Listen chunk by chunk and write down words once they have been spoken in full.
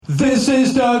This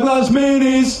is Doug Loves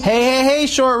Minis. Hey,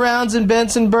 short rounds and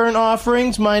Benson burnt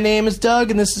offerings. My name is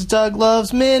Doug, and this is Doug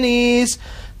Loves Minis,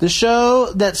 the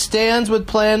show that stands with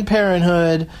Planned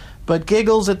Parenthood, but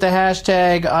giggles at the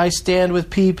hashtag I stand with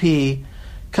PP.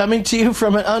 Coming to you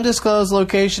from an undisclosed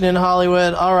location in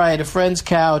Hollywood, a friend's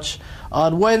couch,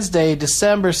 on Wednesday,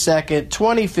 December 2nd,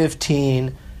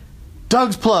 2015.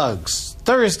 Doug's Plugs,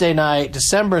 Thursday night,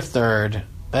 December 3rd.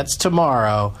 That's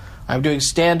tomorrow. I'm doing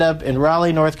stand-up in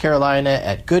Raleigh, North Carolina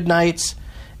at Good Nights.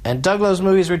 And Doug Loves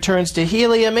Movies returns to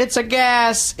Helium It's a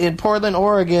Gas in Portland,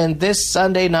 Oregon this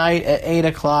Sunday night at 8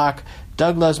 o'clock.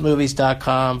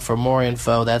 DougLovesMovies.com for more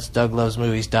info. That's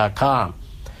DougLovesMovies.com.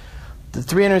 The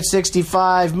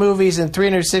 365 Movies in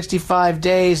 365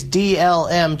 Days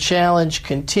DLM Challenge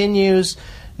continues.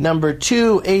 Number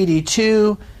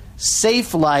 282,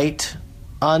 Safe Light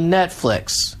on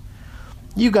Netflix.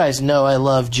 You guys know I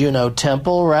love Juno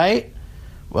Temple, right?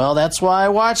 Well, that's why I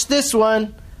watched this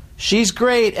one. She's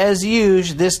great, as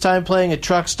usual, this time playing a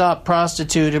truck stop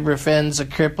prostitute who befriends a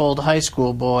crippled high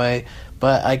school boy.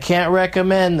 But I can't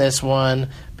recommend this one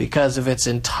because of its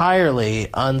entirely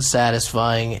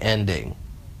unsatisfying ending.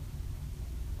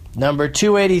 Number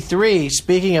 283,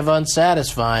 speaking of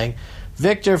unsatisfying,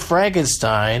 Victor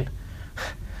Frankenstein.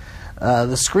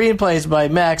 The screenplay is by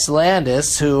Max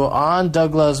Landis, who on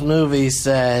Doug Loves Movies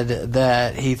said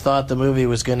that he thought the movie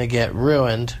was going to get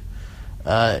ruined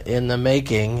in the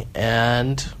making,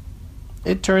 and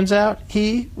it turns out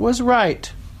he was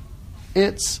right.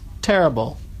 It's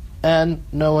terrible, and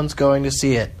no one's going to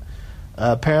see it.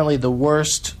 Apparently the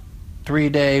worst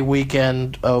 3-day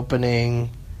weekend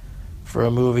opening for a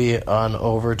movie on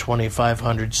over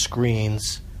 2,500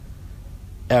 screens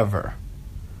ever.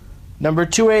 Number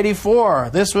 284.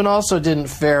 This one also didn't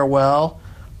fare well.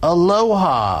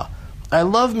 Aloha. I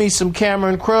love me some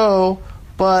Cameron Crowe,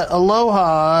 but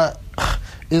Aloha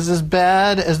is as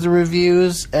bad as the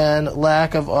reviews and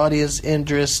lack of audience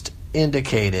interest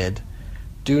indicated.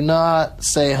 Do not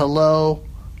say hello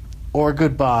or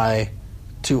goodbye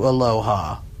to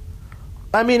Aloha.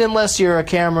 I mean, unless you're a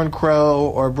Cameron Crowe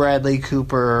or Bradley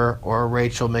Cooper or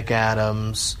Rachel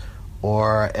McAdams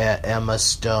or Emma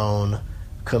Stone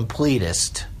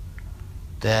completist,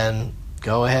 then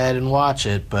go ahead and watch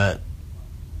it, but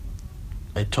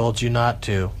I told you not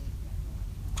to.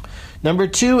 Number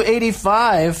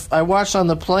 285, I watched on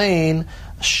the plane,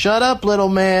 Shut Up Little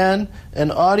Man,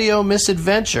 an audio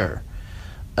misadventure.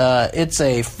 It's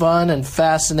a fun and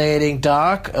fascinating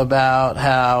doc about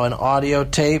how an audio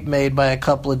tape made by a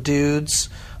couple of dudes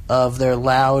of their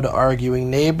loud arguing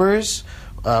neighbors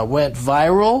went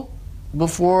viral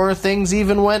before things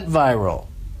even went viral.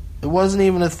 It wasn't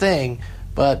even a thing,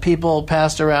 but people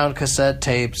passed around cassette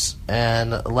tapes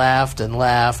and laughed, and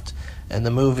the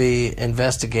movie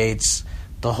investigates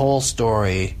the whole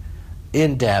story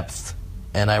in depth,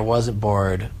 and I wasn't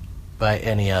bored by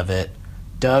any of it.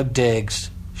 Doug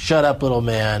digs Shut Up Little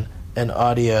Man, an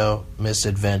audio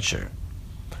misadventure.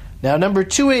 Now, number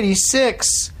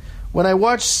 286, when I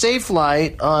watched Safe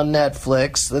Light on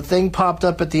Netflix, the thing popped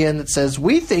up at the end that says,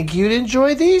 "We think you'd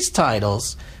enjoy these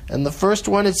titles." And the first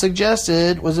one it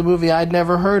suggested was a movie I'd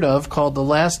never heard of called The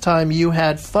Last Time You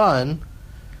Had Fun.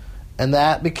 And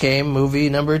that became movie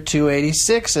number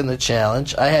 286 in the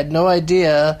challenge. I had no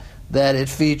idea that it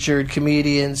featured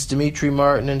comedians Dimitri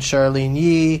Martin and Charlene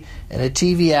Yee and a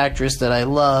TV actress that I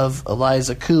love,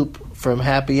 Eliza Coupe from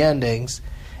Happy Endings.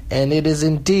 And it is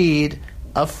indeed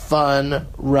a fun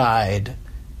ride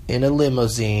in a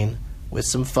limousine with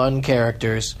some fun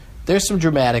characters. There's some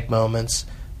dramatic moments,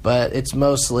 but it's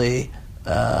mostly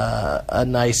a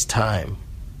nice time.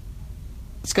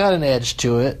 It's got an edge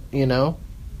to it, you know,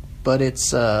 but it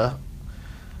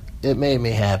made me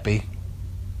happy.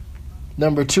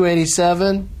 Number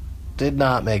 287 did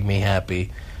not make me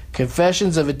happy.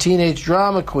 Confessions of a Teenage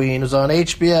Drama Queen was on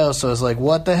HBO, so I was like,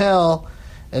 what the hell?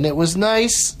 And it was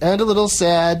nice and a little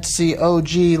sad to see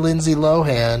OG Lindsay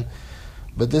Lohan,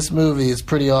 but this movie is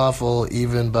pretty awful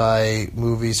even by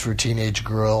movies for teenage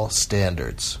girl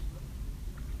standards.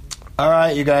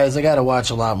 Alright, you guys, I gotta watch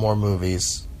a lot more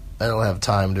movies. I don't have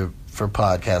time for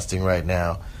podcasting right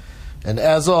now. And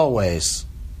as always,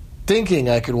 thinking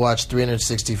I could watch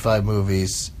 365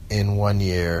 movies in 1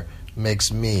 year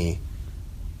makes me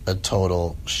a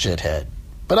total shithead.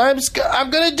 But I'm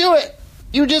gonna do it!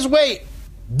 You just wait!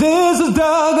 This is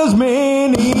Douglas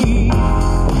Mini.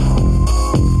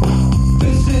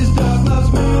 This is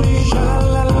Douglas Mini.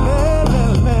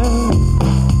 Sha-la-la-la-la-la.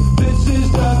 This is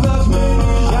Douglas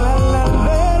Mini.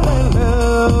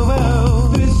 Sha-la-la-la-la-la.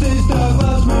 This is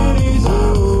Douglas Mini.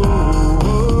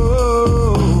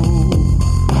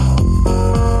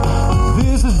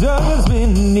 This is Douglas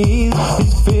Mini.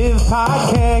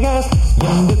 podcast,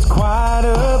 and it's quite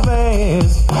a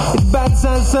blast. It's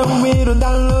bite-sized, so it'll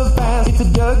download fast. It's a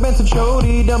Doug Benson show,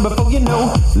 done before you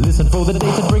know. Listen for the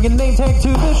dates and bring a name tag to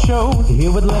the show. Here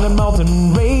with Leonard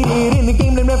Maltin, rated in the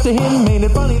game named after him. Made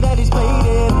it funny that he's played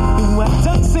it. You want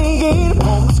Doug singing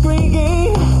on the screen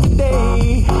game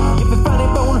today. If the funny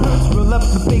bone hurts, roll up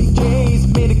the big J's.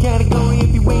 Made a category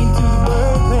if you ain't too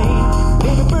birthday.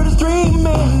 Baby bird is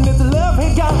dreaming, it's a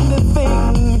love-hate kind of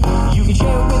thing. You can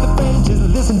share it with a friend, just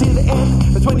listen to the end.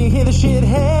 That's when you hear the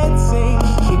shithead sing.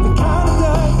 Keep it kind of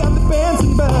Doug, I'm the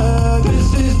Benson Bug.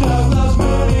 This is Doug Loves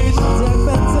Minis. Doug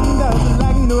Benson does it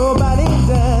like nobody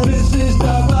does. This is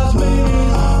Doug Loves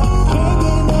Minis. Can't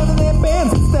get enough of that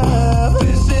Benson stuff.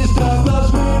 This is Doug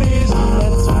Loves Minis.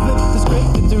 Let's flip the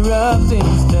script, interrupting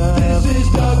stuff. This is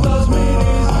Doug Loves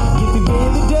Minis. If you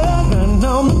really Doug, run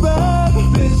on the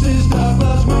bug. This is Doug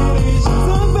Loves Minis.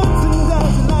 Doug Benson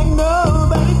does it like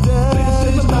nobody does.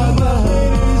 This is Doug Loves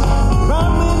Minis.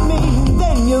 Run with me,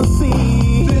 then you'll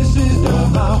see. This is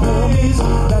Doug My Loves homies,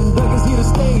 Minis. that Doug is here to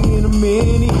stay in a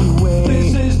mini way.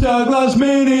 This is Doug Loves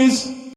Minis.